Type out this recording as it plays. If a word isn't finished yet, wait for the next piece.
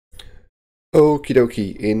Okie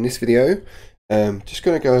dokie, in this video, just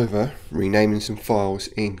going to go over renaming some files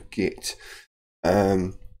in Git.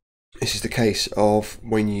 This is the case of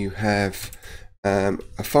when you have a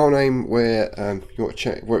file name where you want to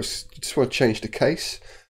check, where it's, you just want to change the case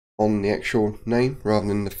on the actual name rather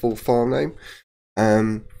than the full file name.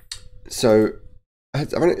 So I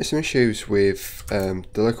ran into some issues with the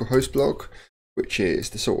localhost blog, which is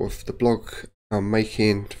the sort of the blog I'm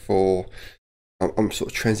making for. I'm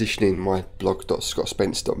sort of transitioning my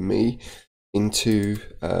blog.scottspence.me into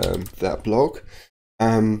that blog,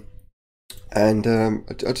 and I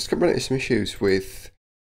just got into some issues with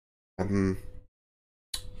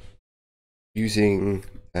using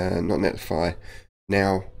not Netlify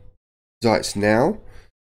now, Zeitz now,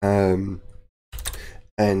 and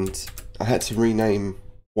I had to rename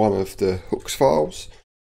one of the hooks files,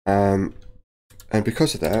 and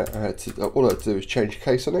because of that, all I had to do was change the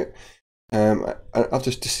case on it. I've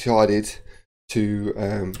just decided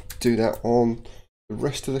to do that on the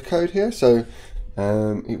rest of the code here. So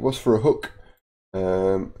it was for a hook,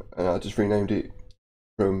 and I just renamed it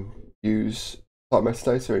from use type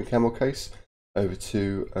metadata in camel case over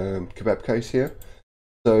to kebab case here.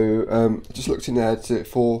 So I just looked in there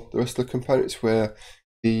for the rest of the components where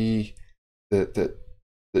the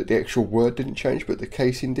actual word didn't change, but the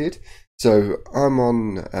casing did. So I'm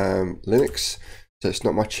on Linux, so it's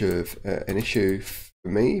not much of an issue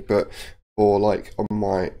for me, but for like on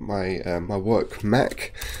my work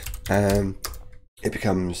Mac, it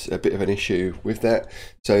becomes a bit of an issue with that.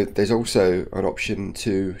 So there's also an option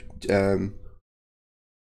to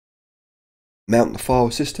mount the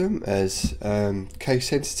file system as case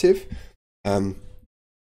sensitive,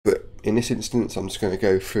 but in this instance I'm just going to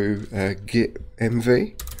go through git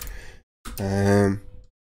mv.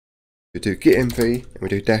 We do git mv and we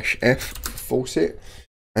do -f for force it,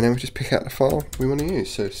 and then we just pick out the file we want to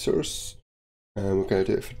use. So source, we're going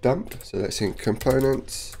to do it for dump, so that's in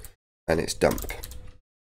components and it's dump,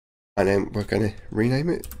 and then we're going to rename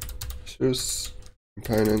it source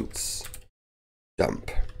components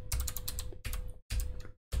dump.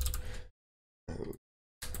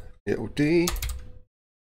 Little d,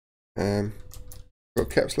 got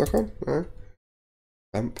caps lock on, no,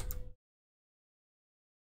 dump.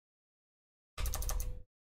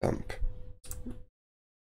 Dump.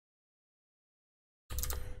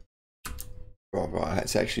 Right, I had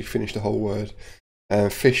to actually finish the whole word.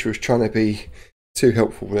 Fish was trying to be too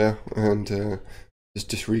helpful there, and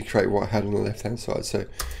just recreate what I had on the left hand side. So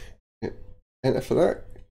yeah, enter for that.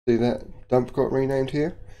 See that dump got renamed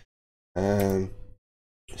here.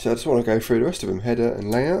 So I just want to go through the rest of them, header and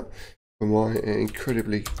layout, for my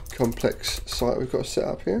incredibly complex site we've got set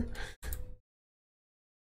up here.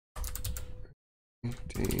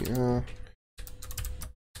 DR.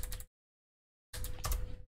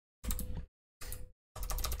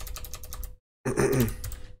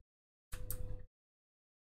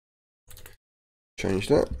 Change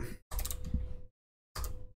that,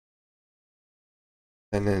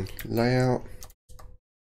 and then layout.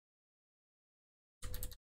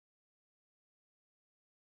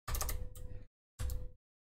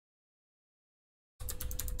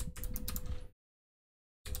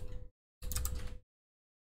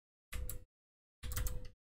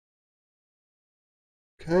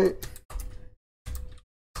 Okay,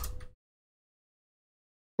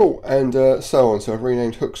 cool, and so on. So I've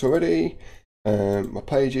renamed hooks already, my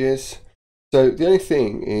pages. So the only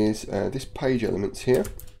thing is this page elements here.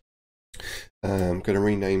 I'm going to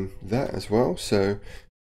rename that as well. So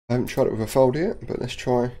I haven't tried it with a folder yet, but let's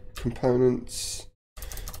try components,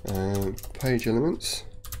 page elements,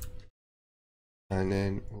 and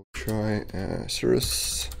then we'll try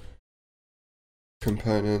source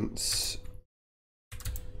components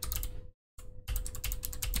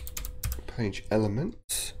page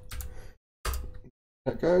elements.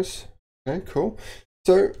 That goes. Okay, cool.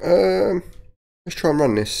 So let's try and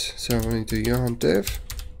run this. So I'm going to do yarn dev.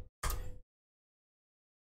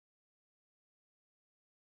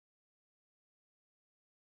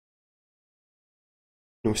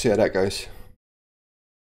 We'll see how that goes.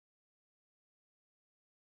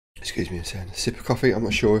 Excuse me a second. A sip of coffee. I'm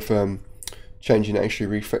not sure if changing it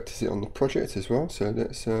actually refactors it on the project as well. So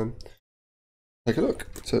let's take a look.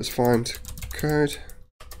 So let's find code.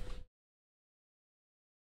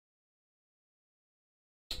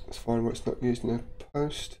 Let's find where it's not used in a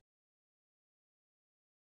post.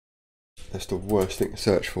 That's the worst thing to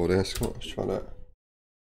search for there, Scott. Let's try that.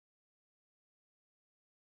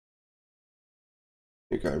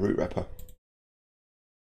 Here you go, root wrapper.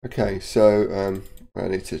 Okay, so I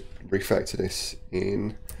need to refactor this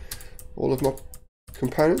in all of my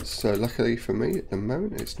components. So luckily for me at the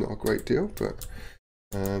moment, it's not a great deal, but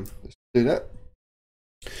let's do that.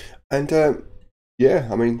 And yeah,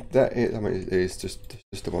 I mean that is, it is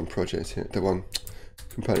just the one project here, the one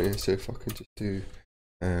component here. So if I can just do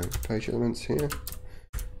page elements here,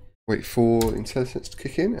 wait for IntelliSense to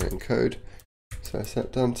kick in and encode. So that's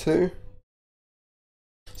that done too.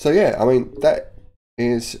 So yeah, I mean that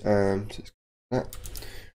is that.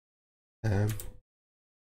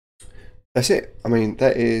 That's it. I mean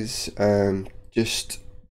that is just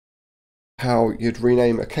how you'd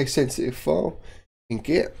rename a case sensitive file in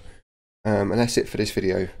Git, and that's it for this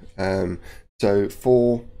video. So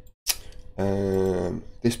for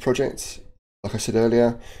this project, like I said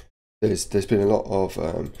earlier, there's been a lot of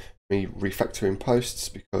me refactoring posts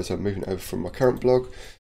because I'm moving over from my current blog.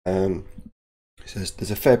 So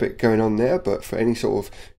there's a fair bit going on there, but for any sort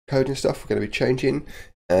of coding stuff, we're going to be changing.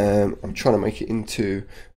 I'm trying to make it into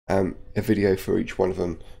a video for each one of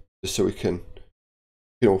them, just so we can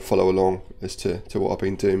all follow along as to what I've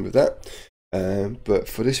been doing with that. But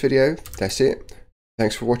for this video, that's it.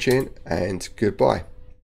 Thanks for watching and goodbye.